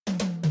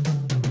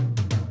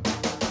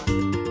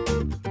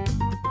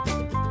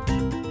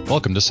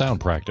Welcome to Sound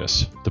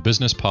Practice, the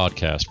business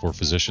podcast for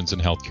physicians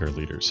and healthcare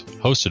leaders,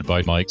 hosted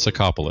by Mike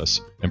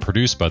Sakopoulos and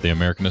produced by the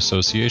American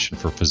Association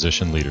for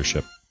Physician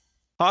Leadership.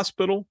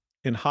 Hospital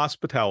and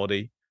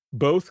hospitality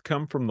both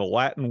come from the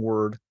Latin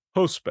word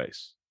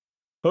hostspace.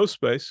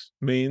 Hostspace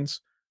means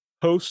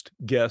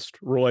host-guest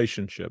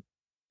relationship.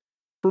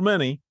 For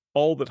many,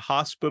 all that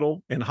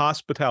hospital and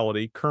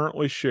hospitality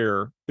currently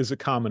share is a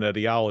common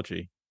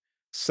etiology.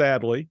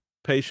 Sadly,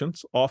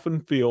 patients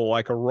often feel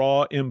like a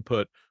raw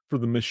input for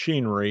the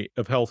machinery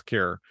of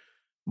healthcare.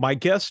 My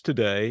guest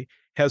today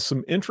has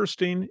some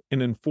interesting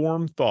and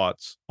informed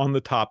thoughts on the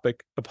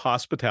topic of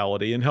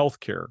hospitality in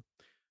healthcare.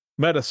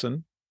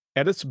 Medicine,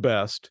 at its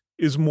best,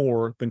 is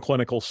more than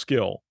clinical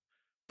skill.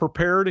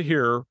 Prepare to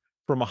hear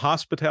from a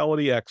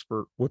hospitality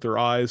expert with their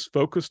eyes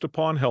focused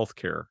upon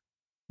healthcare.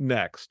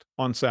 Next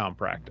on Sound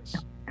Practice.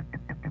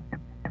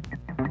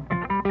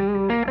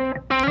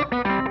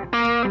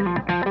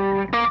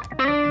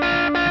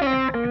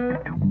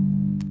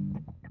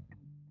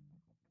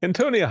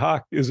 Antonia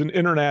Hock is an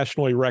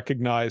internationally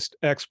recognized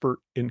expert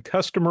in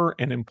customer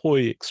and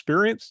employee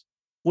experience,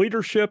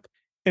 leadership,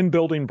 and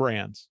building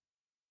brands.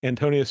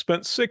 Antonia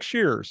spent 6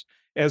 years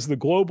as the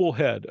global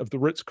head of the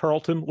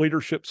Ritz-Carlton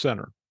Leadership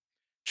Center.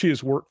 She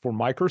has worked for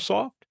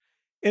Microsoft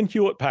and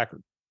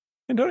Hewlett-Packard.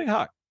 Antonia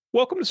Hock,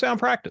 welcome to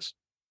Sound Practice.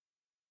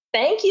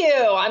 Thank you.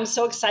 I'm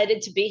so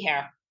excited to be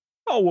here.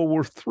 Oh, well,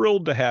 we're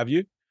thrilled to have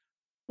you.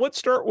 Let's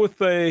start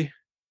with a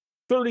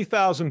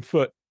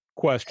 30,000-foot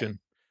question.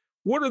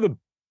 What are the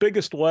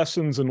biggest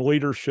lessons in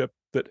leadership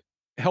that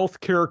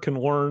healthcare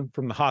can learn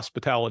from the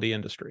hospitality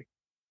industry?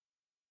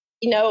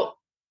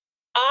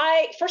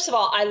 First of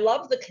all, I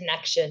love the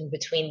connection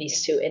between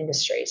these two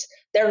industries.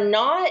 They're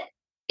not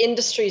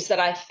industries that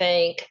I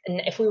think,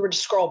 and if we were to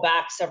scroll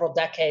back several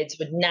decades,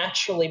 would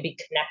naturally be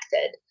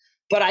connected.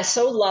 But I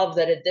so love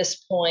that at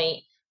this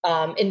point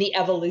in the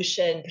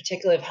evolution,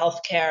 particularly of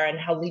healthcare and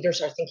how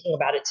leaders are thinking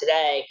about it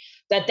today,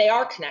 that they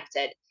are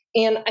connected.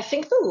 And I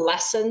think the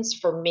lessons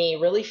for me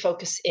really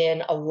focus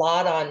in a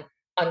lot on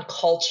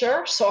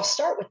culture. So I'll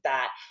start with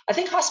that. I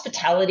think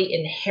hospitality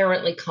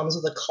inherently comes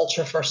with a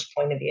culture first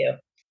point of view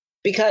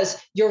because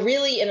you're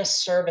really in a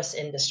service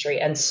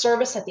industry, and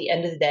service at the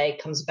end of the day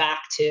comes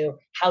back to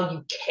how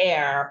you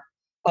care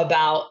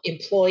about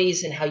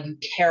employees and how you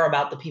care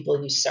about the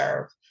people you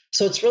serve.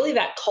 So it's really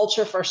that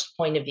culture first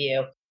point of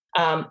view.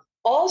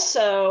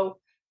 Also,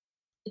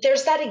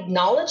 there's that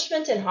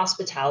acknowledgement in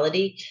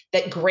hospitality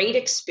that great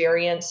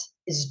experience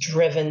is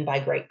driven by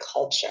great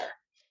culture.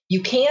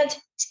 You can't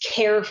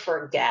care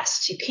for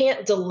guests. You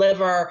can't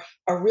deliver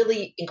a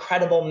really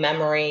incredible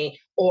memory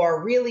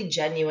or really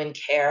genuine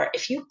care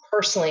if you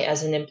personally,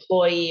 as an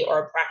employee or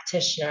a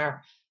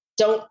practitioner,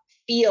 don't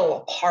feel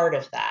a part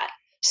of that.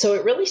 So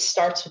it really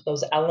starts with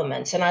those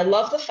elements. And I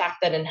love the fact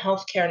that in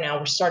healthcare now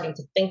we're starting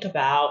to think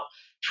about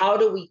how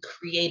do we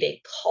create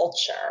a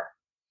culture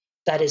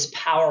that is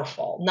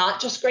powerful,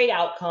 not just great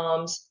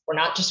outcomes. We're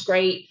not just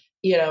great,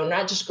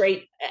 not just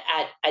great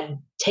at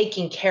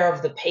taking care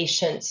of the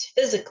patients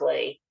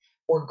physically.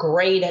 We're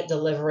great at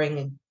delivering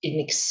an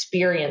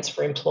experience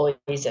for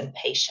employees and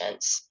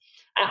patients.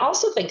 I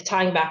also think,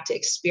 tying back to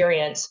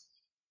experience,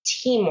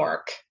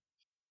 teamwork.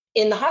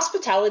 In the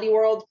hospitality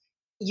world,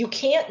 you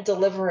can't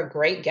deliver a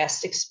great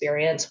guest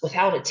experience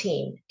without a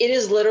team. It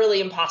is literally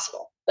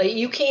impossible. Like,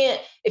 you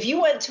can't, if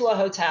you went to a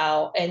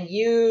hotel and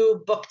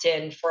you booked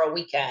in for a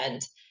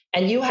weekend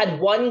and you had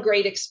one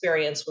great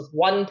experience with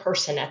one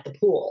person at the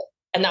pool,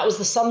 and that was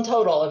the sum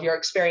total of your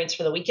experience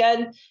for the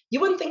weekend, you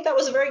wouldn't think that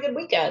was a very good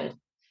weekend.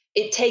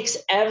 It takes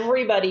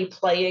everybody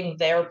playing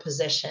their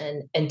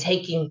position and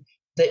taking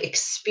the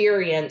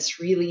experience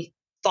really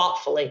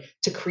thoughtfully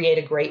to create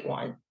a great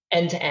one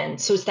end to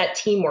end. So it's that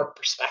teamwork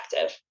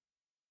perspective.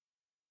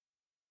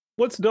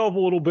 Let's drill a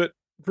little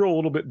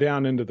bit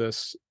down into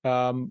this.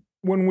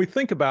 When we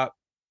think about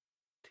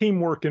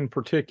teamwork in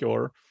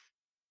particular,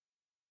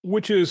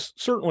 which is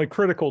certainly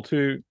critical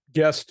to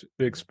guest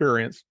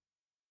experience,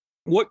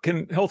 what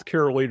can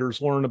healthcare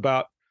leaders learn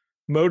about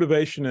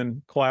motivation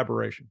and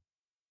collaboration?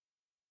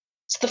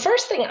 So the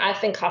first thing I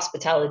think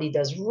hospitality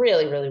does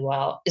really, really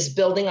well is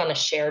building on a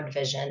shared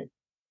vision.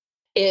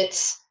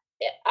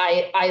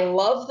 I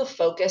love the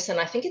focus, and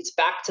I think it's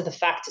back to the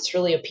fact it's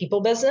really a people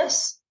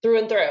business through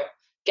and through.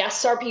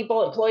 Guests are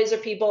people, employees are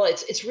people.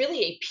 It's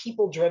really a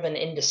people-driven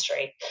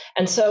industry.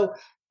 And so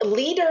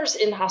leaders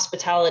in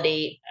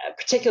hospitality,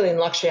 particularly in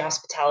luxury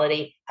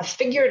hospitality, have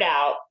figured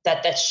out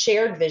that that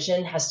shared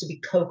vision has to be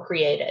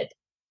co-created.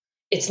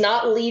 It's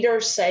not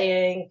leaders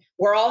saying,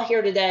 we're all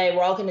here today,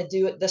 we're all going to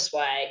do it this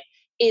way.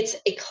 It's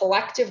a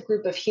collective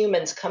group of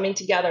humans coming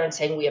together and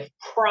saying, we have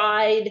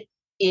pride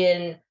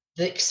in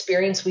the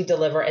experience we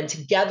deliver, and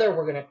together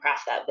we're going to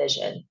craft that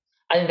vision.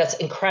 I think that's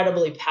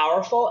incredibly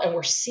powerful, and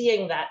we're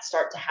seeing that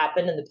start to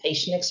happen in the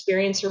patient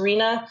experience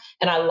arena,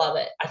 and I love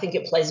it. I think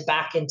it plays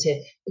back into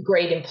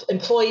great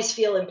employees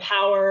feel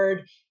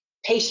empowered,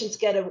 patients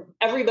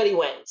everybody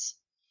wins.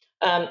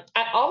 I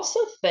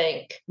also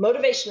think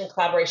motivation and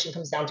collaboration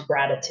comes down to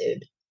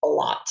gratitude a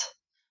lot.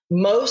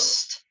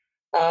 Most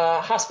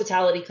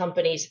hospitality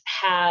companies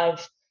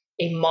have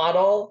a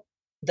model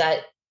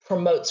that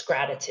promotes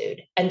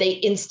gratitude and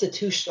they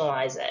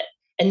institutionalize it.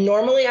 And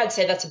normally I'd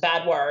say that's a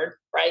bad word,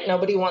 right?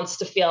 Nobody wants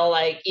to feel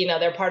like,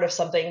 they're part of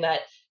something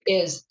that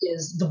is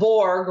the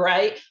Borg,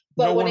 right?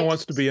 No one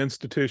wants to be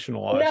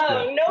institutionalized.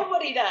 No,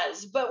 nobody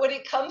does. But when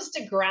it comes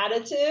to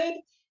gratitude,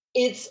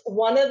 it's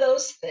one of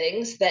those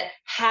things that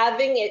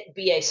having it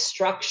be a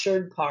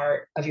structured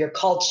part of your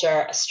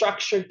culture, a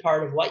structured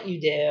part of what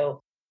you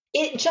do,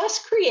 it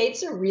just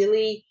creates a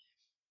really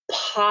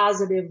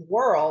positive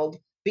world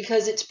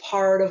because it's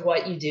part of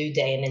what you do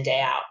day in and day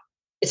out.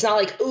 It's not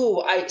like,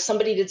 ooh,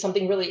 somebody did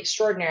something really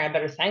extraordinary. I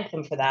better thank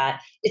them for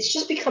that. It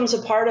just becomes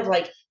a part of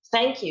like,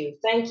 thank you,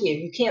 thank you.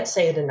 You can't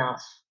say it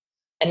enough.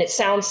 And it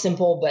sounds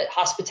simple, but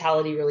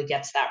hospitality really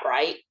gets that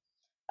right.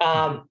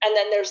 And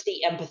then there's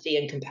the empathy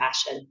and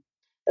compassion.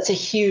 That's a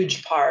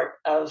huge part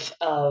of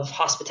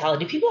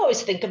hospitality. People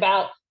always think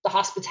about the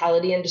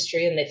hospitality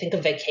industry and they think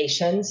of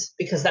vacations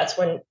because that's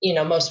when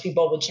most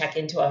people would check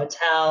into a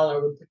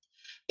hotel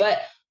but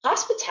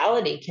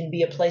hospitality can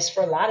be a place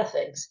for a lot of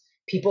things.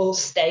 People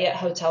stay at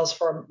hotels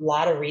for a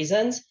lot of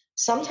reasons.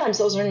 Sometimes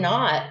those are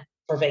not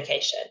for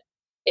vacation.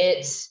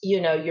 It's,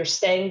 you're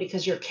staying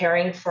because you're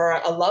caring for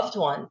a loved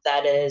one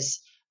that is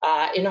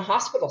in a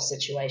hospital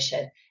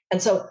situation.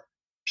 And so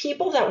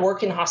people that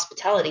work in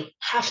hospitality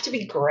have to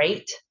be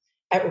great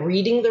at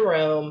reading the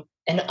room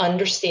and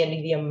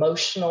understanding the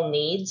emotional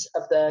needs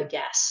of the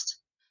guest.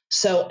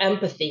 So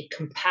empathy,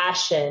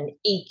 compassion,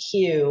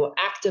 EQ,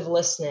 active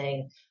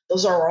listening,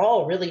 those are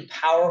all really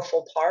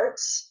powerful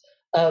parts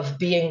of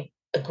being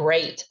a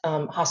great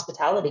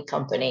hospitality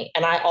company.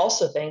 And I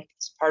also think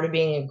it's part of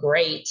being a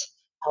great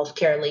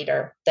healthcare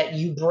leader that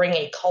you bring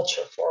a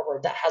culture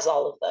forward that has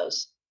all of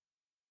those.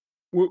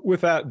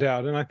 Without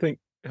doubt. And I think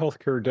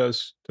healthcare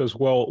does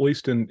well, at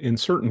least in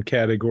certain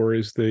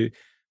categories, the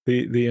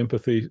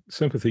empathy,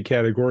 sympathy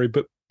category,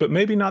 but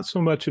maybe not so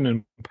much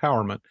in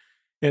empowerment.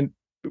 And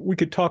we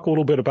could talk a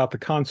little bit about the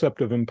concept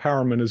of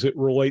empowerment as it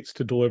relates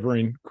to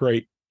delivering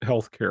great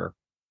healthcare.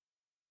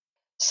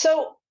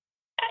 So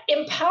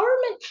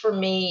empowerment for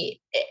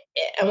me,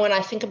 and when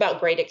I think about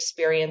great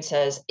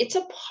experiences, it's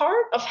a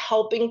part of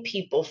helping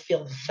people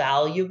feel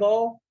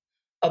valuable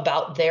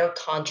about their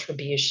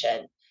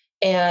contribution.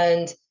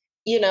 And,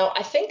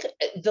 I think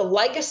the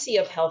legacy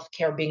of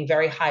healthcare being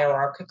very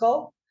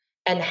hierarchical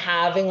and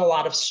having a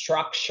lot of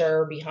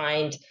structure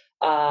behind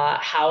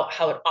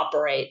how it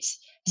operates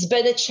has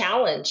been a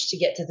challenge to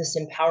get to this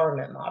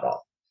empowerment model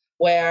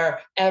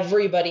where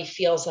everybody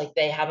feels like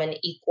they have an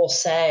equal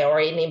say or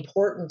an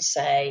important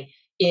say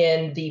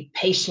in the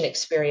patient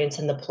experience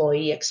and the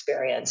employee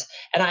experience.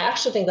 And I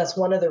actually think that's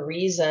one of the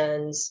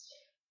reasons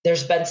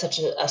there's been such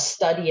a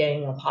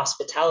studying of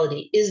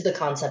hospitality is the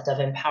concept of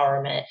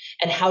empowerment.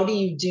 And how do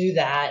you do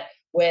that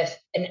with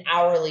an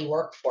hourly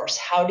workforce?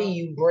 How do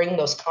you bring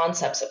those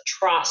concepts of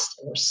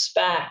trust and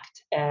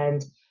respect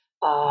and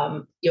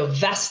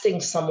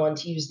vesting someone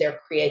to use their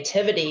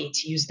creativity,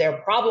 to use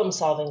their problem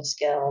solving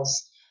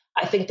skills?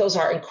 I think those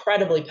are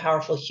incredibly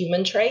powerful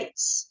human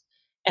traits.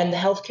 And the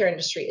healthcare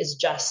industry is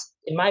just,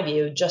 in my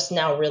view, just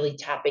now really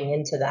tapping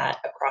into that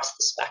across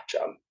the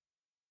spectrum.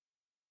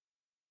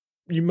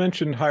 You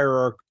mentioned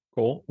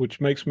hierarchical,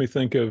 which makes me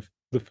think of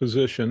the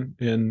physician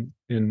in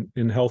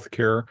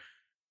healthcare.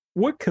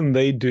 What can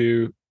they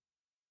do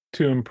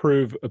to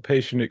improve a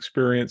patient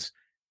experience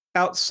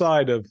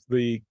outside of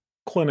the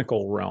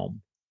clinical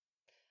realm?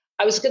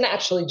 I was going to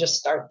actually just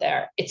start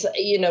there. It's,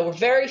 we're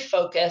very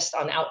focused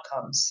on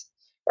outcomes,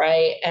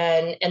 right?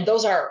 And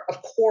those are,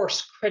 of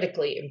course,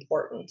 critically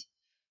important.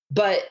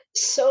 But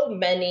so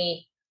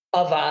many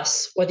of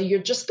us, whether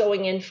you're just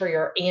going in for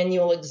your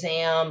annual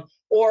exam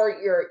or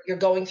you're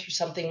going through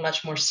something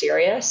much more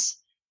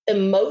serious,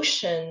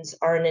 emotions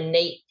are an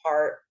innate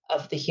part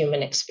of the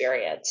human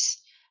experience.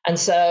 And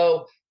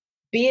so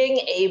being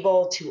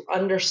able to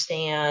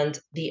understand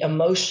the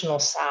emotional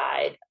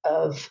side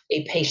of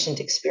a patient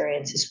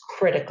experience is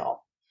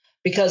critical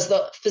because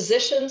the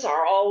physicians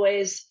are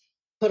always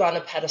put on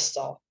a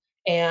pedestal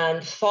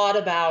and thought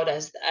about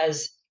as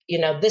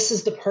this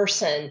is the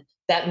person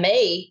that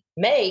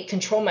may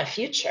control my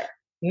future,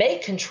 may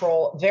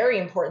control very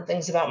important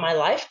things about my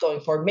life going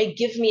forward, may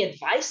give me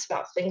advice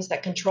about things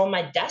that control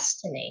my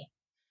destiny.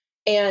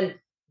 And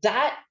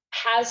that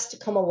has to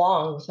come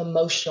along with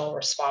emotional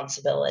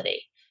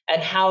responsibility.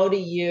 And how do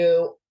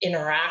you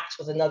interact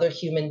with another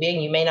human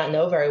being you may not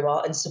know very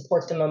well and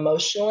support them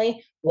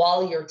emotionally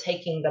while you're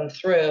taking them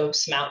through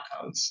some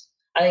outcomes?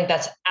 I think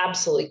that's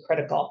absolutely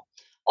critical.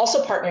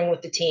 Also, partnering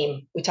with the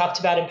team. We talked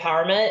about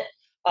empowerment.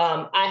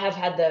 I have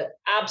had the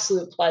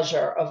absolute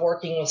pleasure of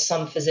working with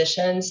some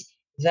physicians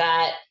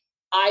that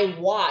I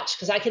watch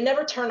because I can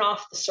never turn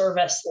off the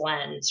service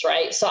lens,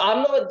 right? So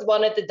I'm the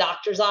one at the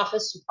doctor's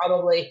office who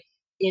probably,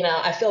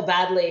 I feel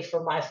badly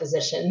for my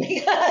physician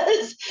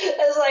because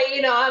it's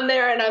like, I'm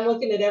there and I'm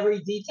looking at every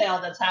detail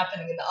that's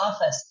happening in the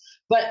office.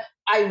 But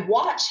I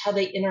watch how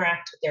they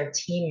interact with their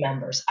team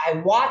members. I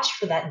watch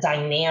for that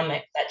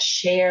dynamic, that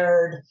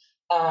shared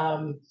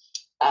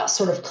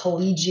sort of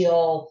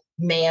collegial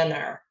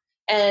manner.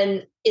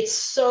 And it's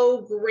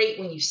so great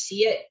when you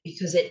see it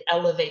because it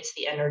elevates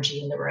the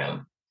energy in the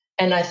room.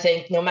 And I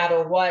think no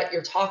matter what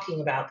you're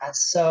talking about,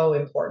 that's so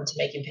important to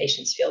making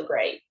patients feel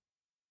great.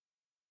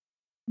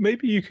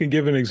 Maybe you can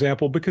give an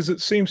example, because it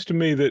seems to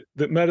me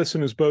that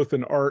medicine is both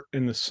an art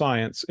and a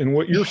science. And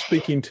what you're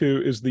speaking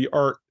to is the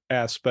art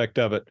aspect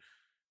of it,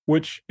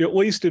 which, at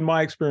least in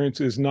my experience,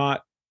 is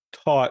not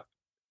taught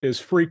as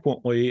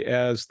frequently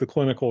as the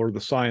clinical or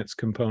the science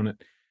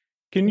component.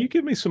 Can you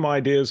give me some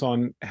ideas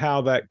on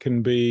how that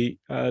can be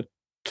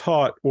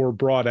taught or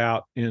brought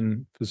out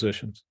in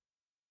physicians?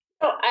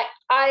 No,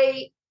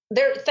 I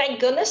there. Thank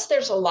goodness,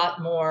 there's a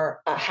lot more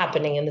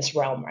happening in this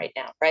realm right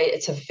now. Right,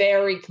 it's a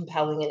very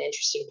compelling and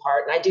interesting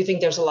part, and I do think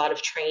there's a lot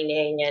of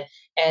training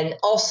and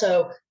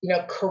also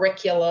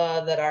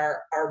curricula that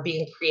are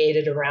being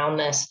created around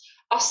this.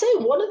 I'll say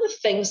one of the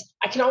things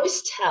I can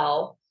always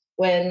tell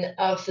when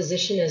a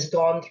physician has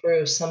gone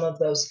through some of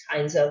those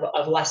kinds of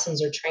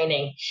lessons or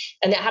training,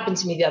 and that happened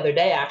to me the other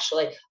day.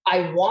 Actually,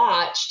 I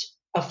watched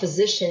a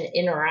physician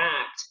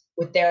interact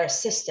with their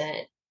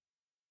assistant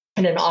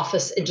in an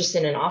office, just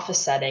in an office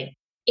setting.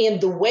 And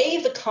the way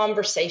the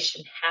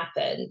conversation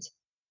happened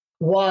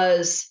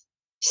was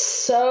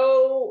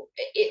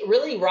it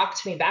really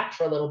rocked me back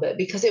for a little bit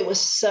because it was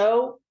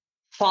so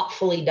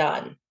thoughtfully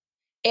done.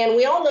 And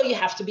we all know you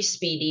have to be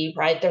speedy,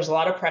 right? There's a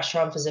lot of pressure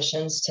on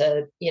physicians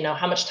to,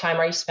 how much time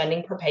are you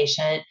spending per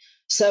patient?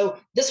 So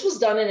this was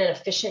done in an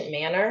efficient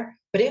manner,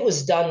 but it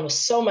was done with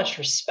so much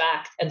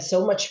respect and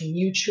so much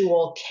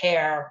mutual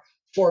care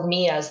for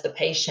me as the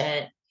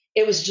patient.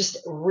 It was just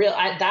real.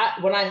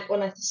 When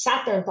I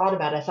sat there and thought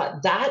about it, I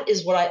thought that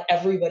is what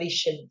everybody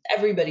should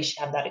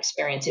have that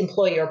experience,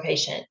 employee or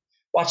patient,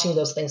 watching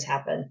those things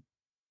happen.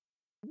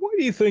 Why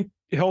do you think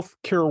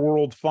healthcare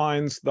world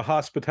finds the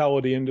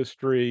hospitality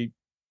industry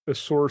a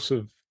source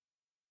of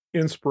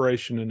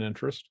inspiration and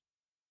interest?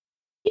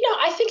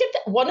 I think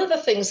one of the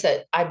things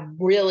that I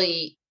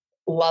really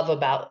love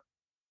about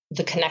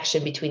the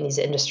connection between these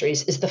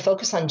industries is the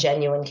focus on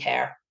genuine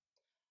care.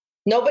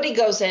 Nobody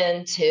goes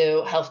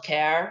into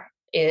healthcare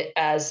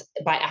as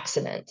by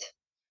accident,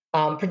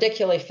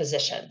 particularly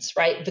physicians,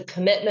 right? The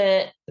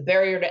commitment, the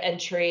barrier to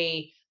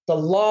entry, the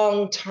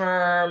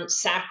long-term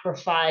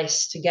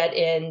sacrifice to get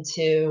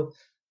into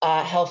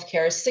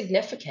healthcare is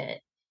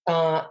significant.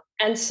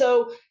 And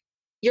so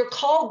you're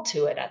called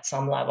to it at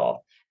some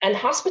level. And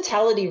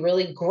hospitality,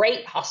 really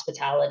great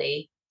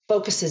hospitality,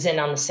 focuses in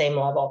on the same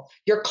level.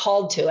 You're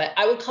called to it.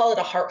 I would call it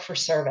a heart for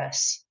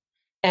service.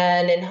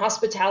 And in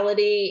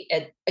hospitality,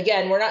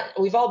 again,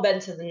 we've all been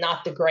to the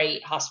not the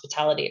great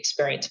hospitality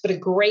experience, but a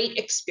great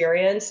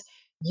experience,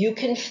 you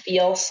can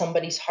feel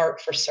somebody's heart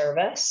for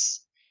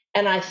service.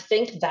 And I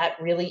think that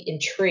really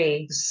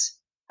intrigues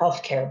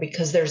healthcare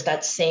because there's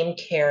that same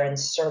care and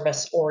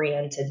service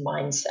oriented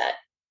mindset.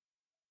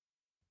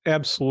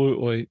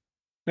 Absolutely.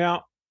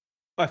 Now,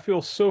 I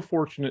feel so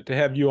fortunate to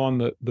have you on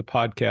the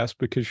podcast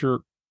because you're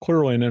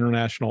clearly an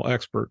international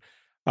expert.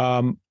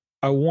 I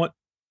want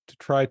to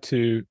try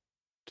to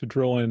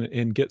drill in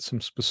and get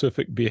some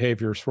specific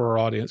behaviors for our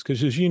audience,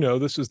 because, as you know,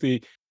 this is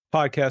the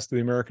podcast of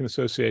the American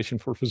Association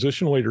for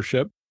Physician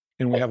Leadership,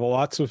 and we have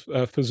lots of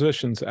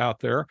physicians out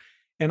there.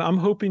 And I'm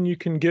hoping you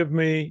can give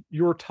me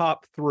your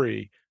top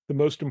three, the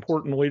most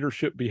important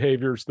leadership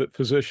behaviors that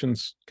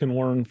physicians can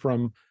learn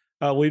from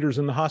leaders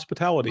in the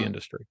hospitality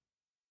industry.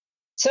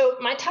 So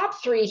my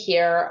top three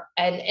here,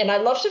 and I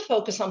love to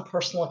focus on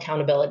personal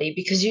accountability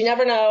because you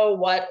never know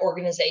what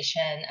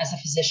organization as a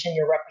physician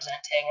you're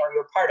representing or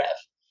you're part of.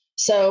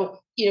 So,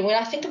 when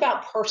I think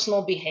about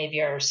personal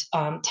behaviors,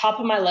 top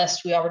of my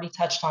list, we already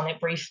touched on it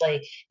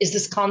briefly, is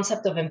this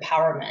concept of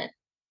empowerment.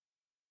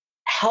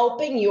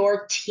 Helping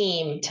your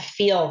team to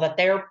feel that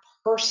their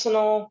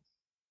personal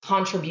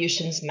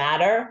contributions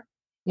matter,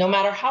 no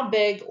matter how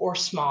big or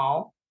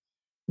small,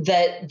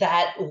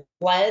 that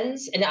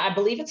lens, and I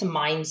believe it's a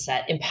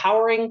mindset.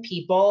 Empowering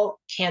people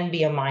can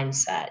be a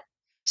mindset.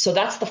 So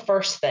that's the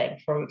first thing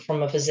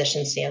from a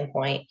physician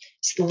standpoint.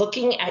 It's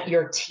looking at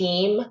your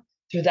team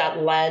through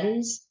that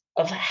lens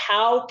of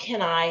how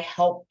can I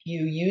help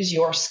you use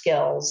your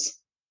skills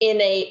in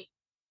a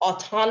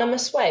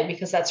autonomous way,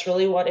 because that's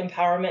really what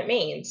empowerment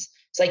means.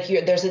 It's like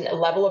there's a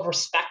level of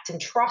respect and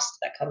trust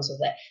that comes with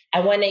it.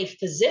 And when a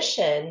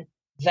physician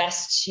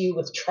vests you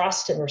with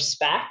trust and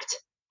respect,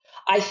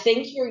 I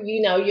think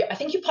I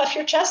think you puff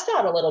your chest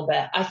out a little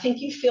bit. I think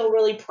you feel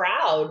really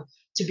proud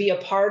to be a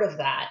part of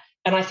that.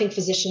 And I think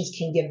physicians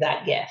can give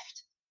that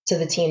gift to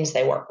the teams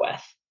they work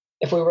with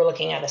if we were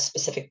looking at a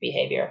specific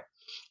behavior.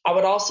 I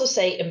would also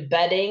say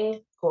embedding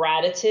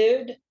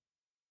gratitude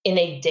in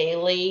a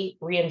daily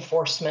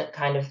reinforcement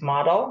kind of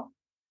model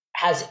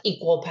has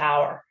equal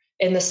power,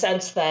 in the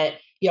sense that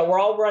we're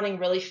all running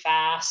really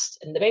fast,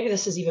 and maybe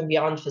this is even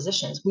beyond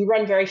physicians. We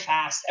run very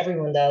fast,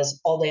 everyone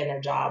does, all day in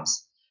their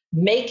jobs.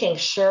 Making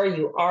sure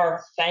you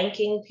are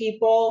thanking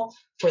people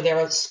for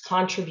their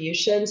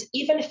contributions,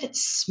 even if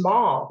it's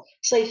small.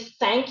 Say,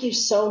 thank you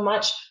so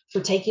much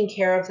for taking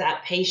care of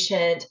that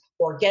patient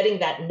or getting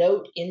that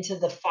note into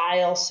the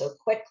file so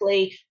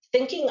quickly.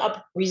 thinking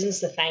up reasons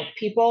to thank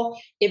people,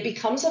 it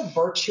becomes a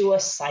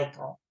virtuous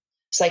cycle.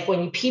 It's like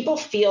when people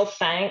feel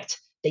thanked,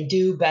 they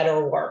do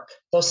better work.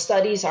 Those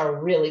studies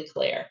are really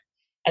clear.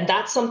 And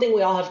that's something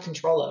we all have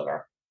control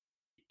over.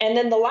 And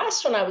then the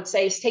last one I would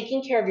say is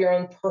taking care of your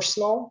own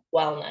personal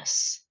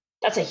wellness.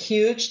 That's a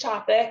huge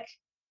topic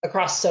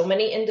across so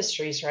many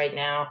industries right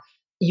now.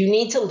 You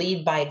need to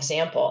lead by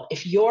example.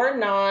 If you're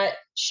not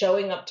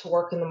showing up to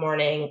work in the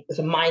morning with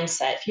a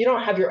mindset, if you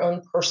don't have your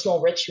own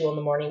personal ritual in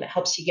the morning that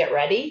helps you get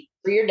ready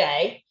for your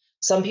day,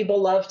 some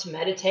people love to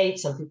meditate,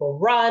 some people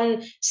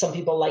run, some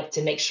people like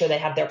to make sure they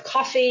have their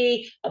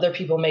coffee, other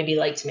people maybe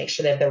like to make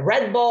sure they have their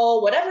Red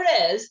Bull, whatever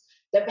it is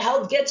that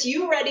gets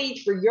you ready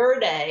for your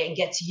day and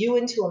gets you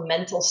into a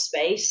mental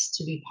space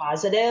to be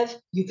positive,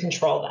 you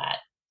control that.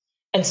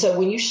 And so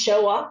when you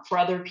show up for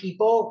other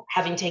people,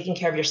 having taken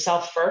care of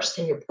yourself first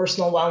and your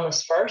personal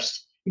wellness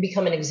first, you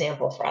become an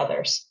example for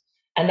others.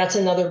 And that's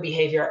another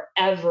behavior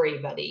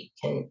everybody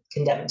can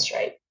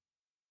demonstrate.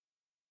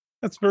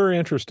 That's very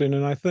interesting.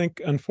 And I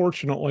think,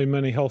 unfortunately,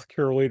 many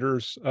healthcare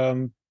leaders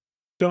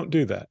don't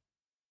do that.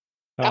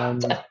 A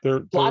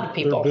lot of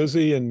people. They're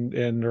busy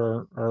and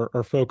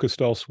are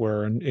focused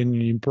elsewhere. And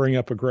you bring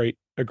up a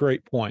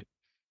great point.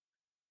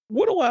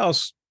 What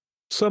allows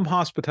some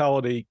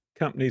hospitality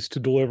companies to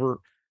deliver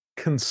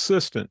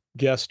consistent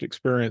guest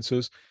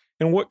experiences,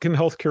 and what can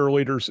healthcare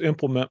leaders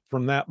implement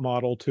from that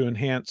model to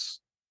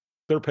enhance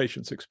their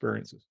patients'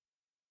 experiences?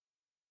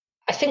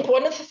 I think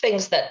one of the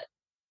things that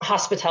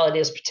hospitality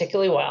does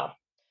particularly well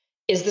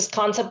is this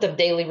concept of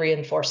daily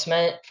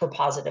reinforcement for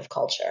positive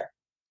culture.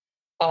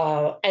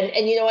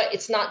 And you know what?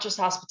 It's not just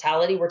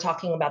hospitality. We're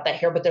talking about that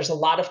here, but there's a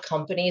lot of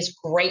companies,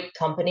 great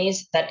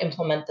companies, that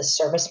implement the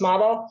service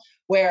model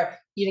where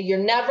you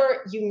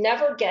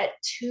never get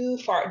too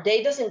far.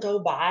 Day doesn't go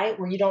by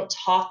where you don't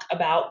talk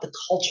about the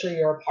culture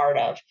you're a part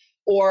of,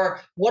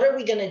 or what are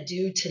we going to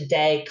do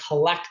today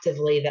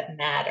collectively that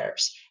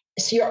matters.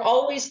 So you're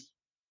always.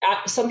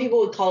 Some people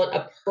would call it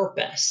a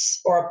purpose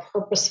or a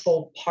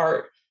purposeful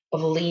part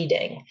of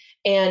leading,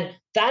 and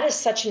that is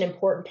such an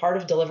important part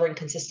of delivering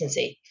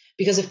consistency.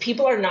 Because if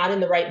people are not in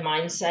the right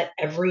mindset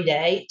every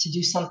day to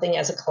do something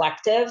as a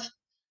collective,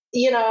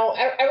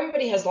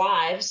 everybody has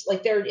lives,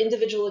 like their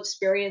individual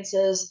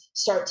experiences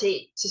start to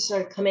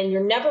come in.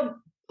 You're never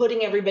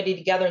putting everybody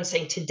together and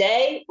saying,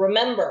 today,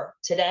 remember,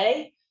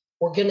 today,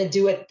 we're going to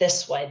do it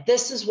this way.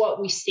 This is what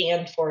we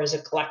stand for as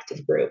a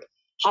collective group.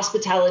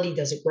 Hospitality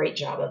does a great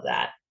job of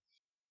that.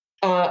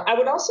 I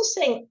would also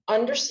say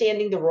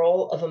understanding the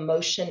role of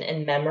emotion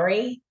and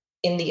memory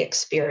in the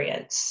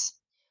experience.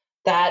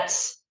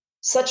 That's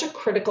such a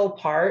critical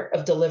part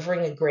of delivering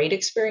a great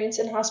experience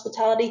in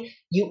hospitality.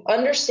 You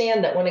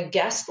understand that when a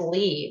guest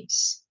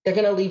leaves, they're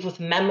going to leave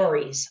with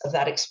memories of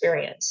that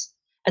experience.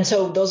 And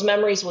so those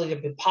memories will either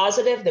be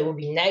positive, they will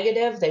be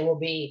negative, they will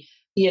be,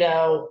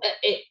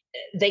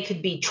 they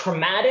could be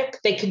traumatic,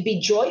 they could be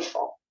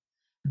joyful.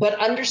 But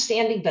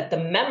understanding that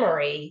the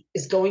memory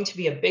is going to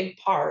be a big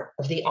part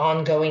of the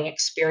ongoing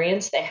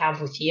experience they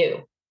have with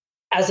you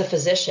as a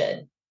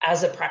physician,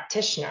 as a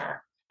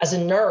practitioner, as a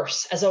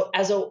nurse, as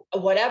a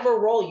whatever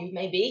role you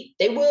may be,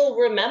 they will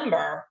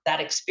remember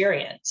that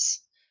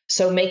experience.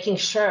 So making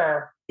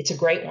sure it's a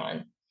great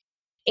one.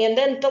 And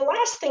then the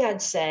last thing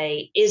I'd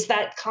say is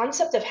that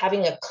concept of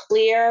having a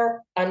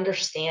clear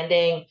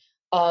understanding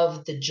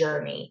of the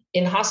journey.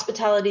 In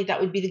hospitality,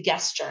 that would be the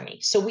guest journey.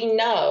 So we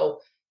know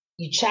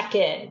you check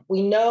in.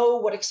 We know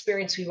what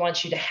experience we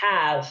want you to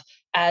have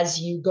as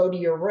you go to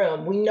your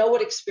room. We know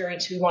what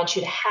experience we want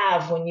you to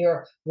have when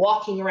you're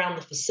walking around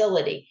the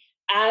facility.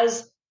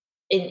 As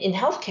in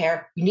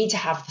healthcare, you need to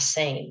have the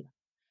same,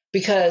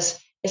 because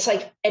it's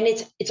like, and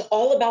it's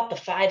all about the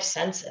five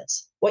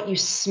senses: what you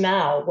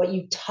smell, what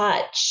you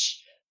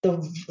touch,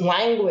 the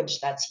language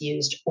that's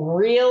used,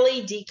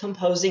 really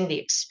decomposing the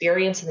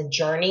experience and the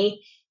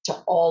journey to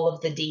all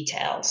of the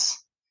details.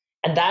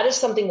 And that is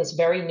something that's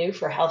very new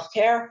for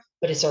healthcare,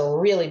 but it's a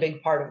really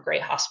big part of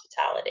great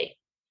hospitality.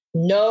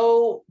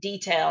 No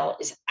detail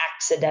is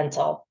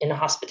accidental in a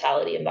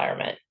hospitality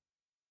environment.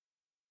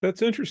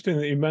 That's interesting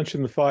that you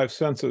mentioned the five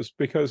senses,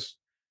 because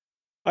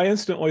I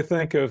instantly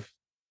think of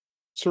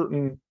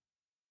certain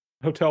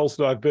hotels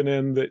that I've been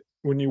in that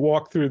when you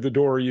walk through the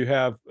door, you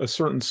have a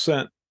certain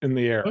scent in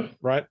the air,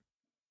 right?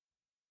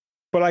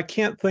 But I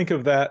can't think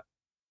of that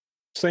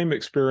same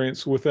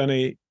experience with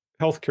any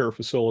healthcare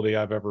facility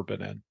I've ever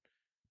been in.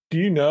 Do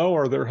you know,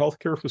 are there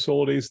healthcare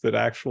facilities that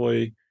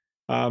actually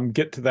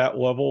get to that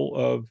level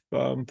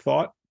of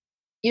thought?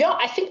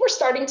 I think we're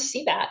starting to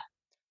see that.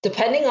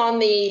 Depending on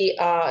the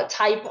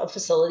type of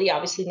facility,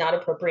 obviously not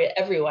appropriate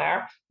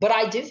everywhere, but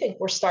I do think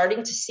we're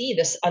starting to see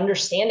this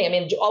understanding. I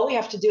mean, all we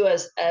have to do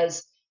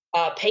as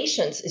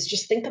patients is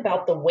just think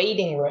about the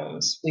waiting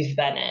rooms we've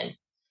been in.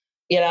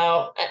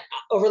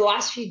 Over the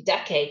last few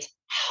decades,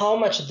 how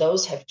much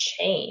those have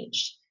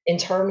changed in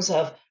terms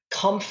of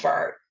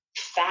comfort,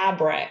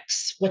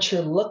 fabrics, what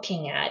you're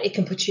looking at. It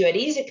can put you at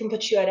ease, it can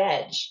put you at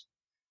edge.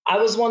 I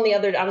was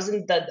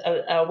in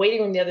the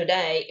waiting room the other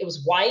day. It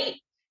was white.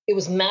 It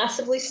was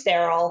massively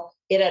sterile.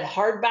 It had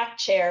hardback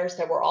chairs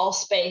that were all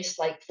spaced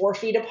like 4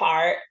 feet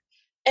apart.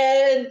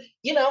 And,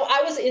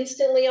 I was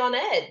instantly on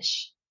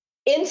edge,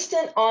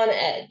 instant on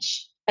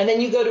edge. And then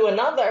you go to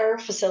another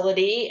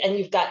facility and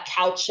you've got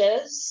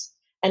couches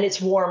and it's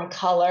warm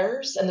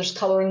colors and there's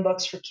coloring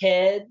books for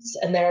kids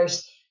and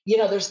there's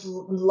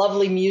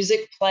lovely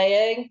music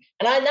playing.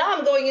 And now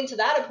I'm going into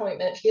that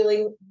appointment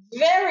feeling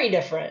very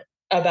different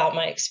about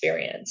my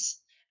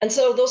experience. And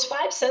so those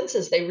five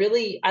senses,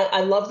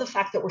 I love the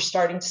fact that we're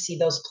starting to see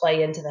those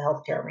play into the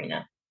healthcare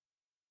arena.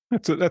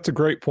 That's a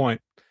great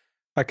point.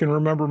 I can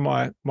remember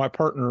my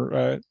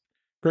partner,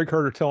 Greg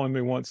Carter, telling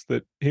me once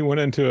that he went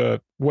into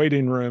a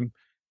waiting room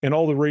and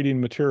all the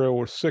reading material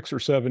was 6 or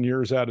 7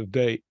 years out of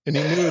date, and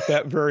he knew at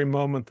that very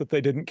moment that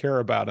they didn't care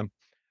about him.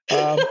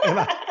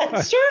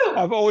 It's true.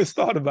 I've always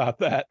thought about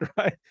that.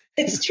 Right?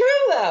 It's true,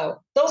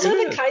 though. Those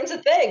are the kinds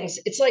of things.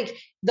 It's like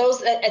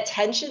those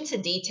attention to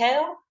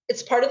detail.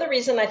 It's part of the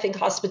reason I think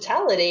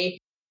hospitality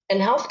and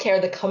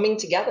healthcare, the coming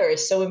together,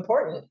 is so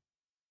important.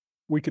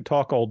 We could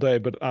talk all day,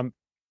 but I'm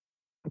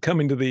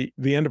coming to the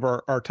end of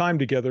our time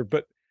together.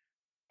 But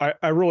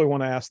I really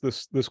want to ask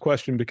this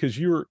question because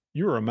you're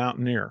a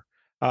mountaineer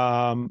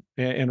and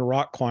a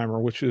rock climber,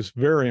 which is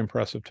very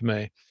impressive to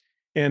me.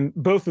 And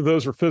both of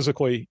those are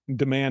physically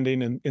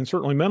demanding and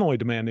certainly mentally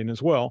demanding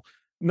as well,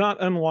 not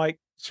unlike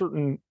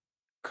certain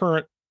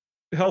current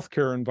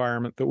healthcare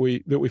environment that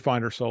we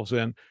find ourselves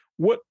in.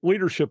 What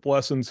leadership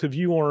lessons have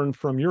you learned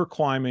from your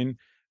climbing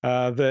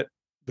that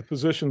the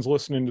physicians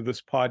listening to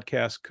this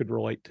podcast could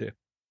relate to?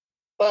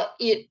 Well,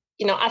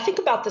 I think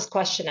about this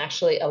question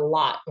actually a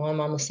lot when I'm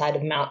on the side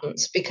of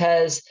mountains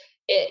because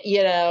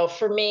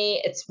for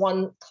me, it's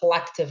one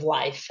collective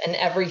life and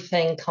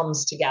everything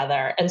comes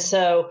together. And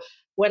so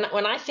when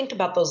I think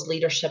about those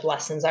leadership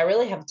lessons, I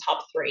really have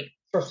top three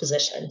for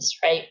physicians,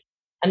 right?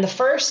 And the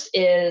first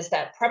is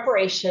that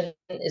preparation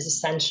is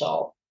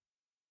essential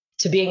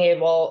to being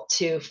able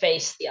to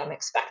face the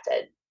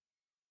unexpected.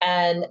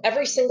 And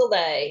every single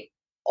day,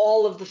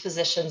 all of the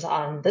physicians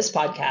on this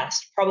podcast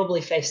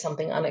probably face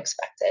something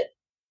unexpected.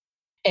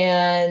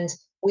 And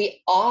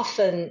we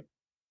often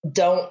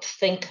don't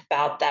think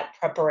about that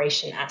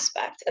preparation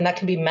aspect. And that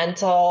can be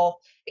mental.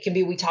 It can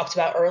be, we talked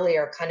about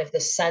earlier, kind of the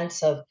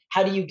sense of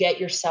how do you get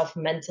yourself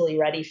mentally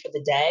ready for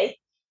the day?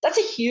 That's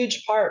a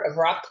huge part of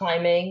rock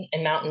climbing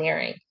and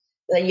mountaineering.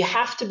 That you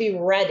have to be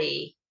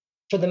ready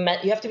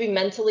you have to be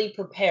mentally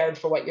prepared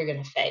for what you're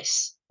going to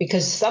face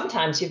because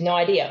sometimes you have no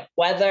idea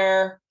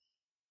weather,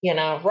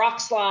 rock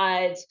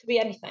slides, could be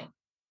anything.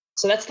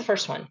 So that's the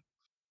first one.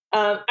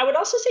 I would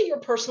also say your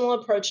personal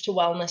approach to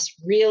wellness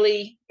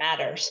really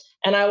matters.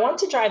 And I want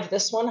to drive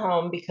this one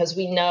home because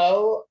we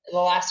know the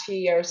last few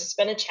years it's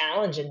been a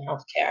challenge in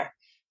healthcare.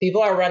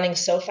 People are running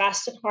so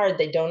fast and hard,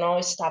 they don't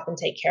always stop and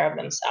take care of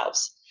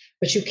themselves.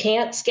 But you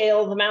can't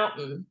scale the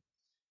mountain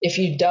if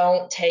you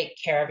don't take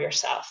care of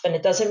yourself. And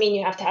it doesn't mean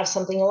you have to have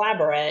something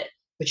elaborate,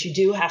 but you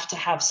do have to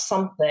have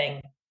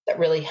something that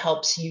really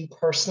helps you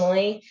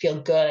personally feel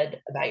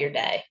good about your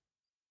day.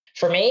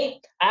 For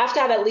me, I have to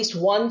have at least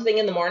one thing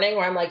in the morning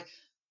where I'm like,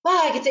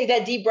 I can take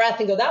that deep breath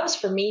and go, that was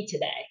for me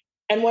today.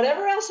 And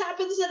whatever else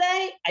happens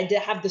today, I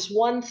did have this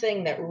one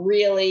thing that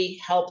really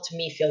helped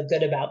me feel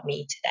good about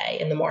me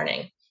today in the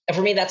morning. And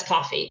for me, that's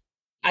coffee.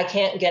 I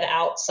can't get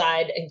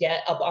outside and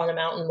get up on a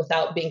mountain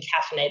without being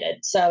caffeinated.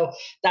 So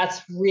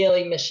that's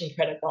really mission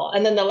critical.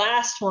 And then the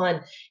last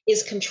one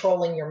is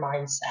controlling your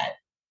mindset.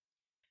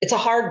 It's a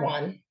hard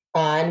one.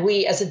 And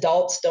we as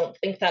adults don't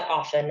think that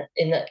often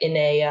in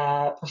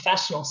a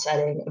professional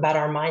setting about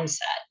our mindset.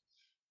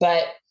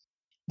 But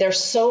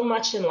there's so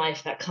much in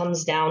life that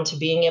comes down to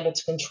being able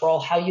to control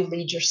how you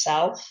lead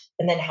yourself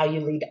and then how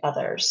you lead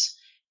others.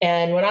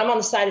 And when I'm on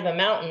the side of a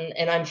mountain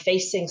and I'm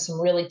facing some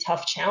really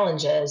tough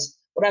challenges,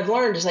 what I've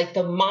learned is like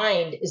the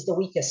mind is the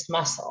weakest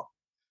muscle.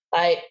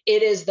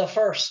 It is the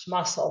first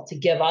muscle to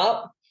give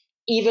up,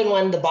 even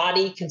when the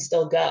body can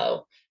still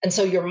go. And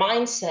so your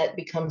mindset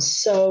becomes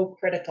so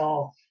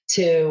critical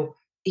to,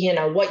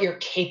 what you're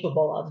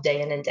capable of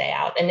day in and day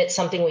out. And it's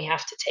something we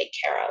have to take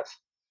care of.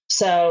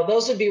 So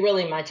those would be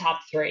really my top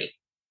three.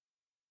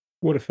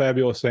 What a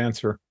fabulous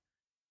answer.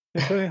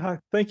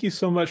 Antonia, thank you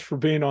so much for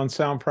being on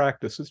Sound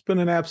Practice. It's been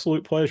an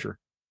absolute pleasure.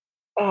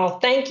 Oh,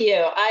 thank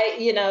you.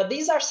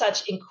 These are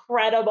such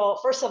incredible.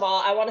 First of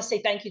all, I want to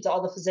say thank you to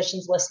all the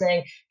physicians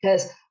listening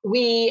because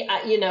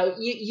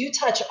you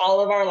touch all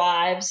of our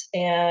lives,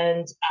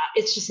 and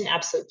it's just an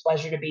absolute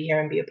pleasure to be here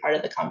and be a part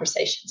of the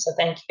conversation. So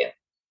thank you.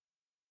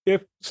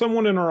 If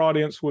someone in our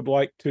audience would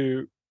like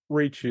to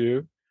reach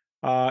you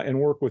and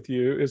work with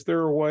you, is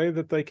there a way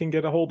that they can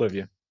get a hold of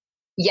you?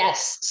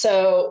 Yes.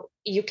 So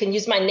you can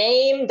use my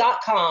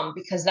name.com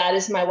because that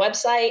is my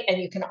website, and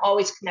you can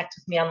always connect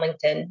with me on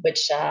LinkedIn,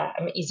 which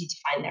I'm easy to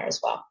find there as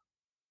well.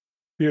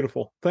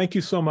 Beautiful. Thank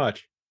you so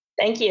much.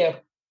 Thank you.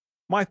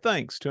 My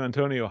thanks to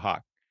Antonia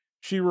Hock.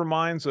 She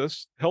reminds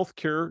us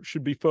healthcare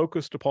should be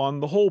focused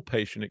upon the whole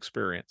patient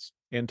experience.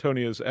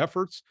 Antonia's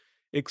efforts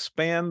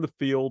expand the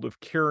field of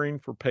caring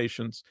for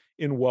patients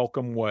in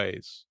welcome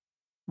ways.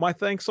 My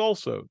thanks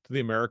also to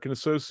the American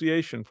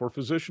Association for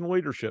Physician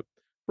Leadership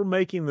for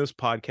making this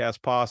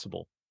podcast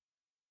possible.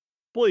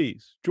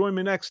 Please join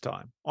me next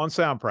time on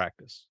Sound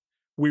Practice.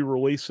 We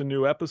release a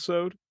new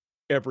episode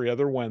every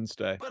other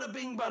Wednesday. Bada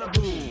bing, bada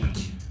boom.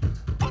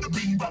 Bada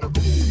bing, bada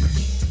boom.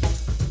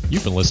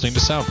 You've been listening to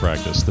Sound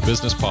Practice, the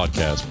business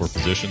podcast for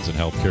physicians and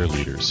healthcare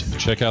leaders.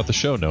 Check out the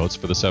show notes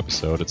for this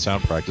episode at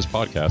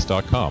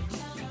soundpracticepodcast.com.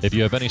 If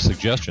you have any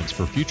suggestions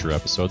for future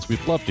episodes,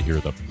 we'd love to hear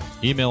them.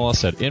 Email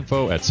us at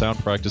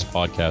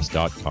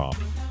info@soundpracticepodcast.com.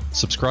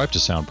 Subscribe to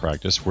Sound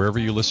Practice wherever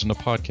you listen to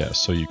podcasts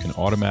so you can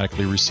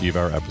automatically receive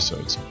our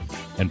episodes.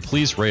 And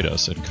please rate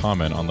us and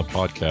comment on the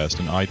podcast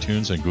in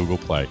iTunes and Google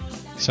Play.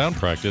 Sound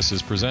Practice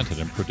is presented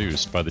and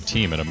produced by the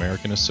team at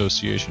American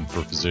Association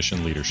for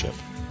Physician Leadership.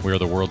 We are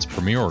the world's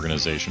premier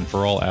organization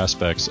for all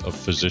aspects of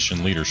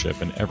physician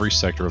leadership in every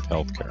sector of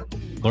healthcare.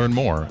 Learn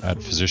more at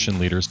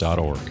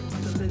physicianleaders.org.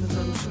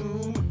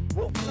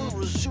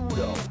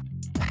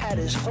 That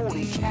is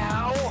holy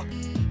cow.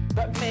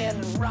 Batman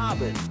and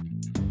Robin.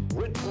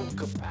 Red Bull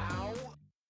Kapow.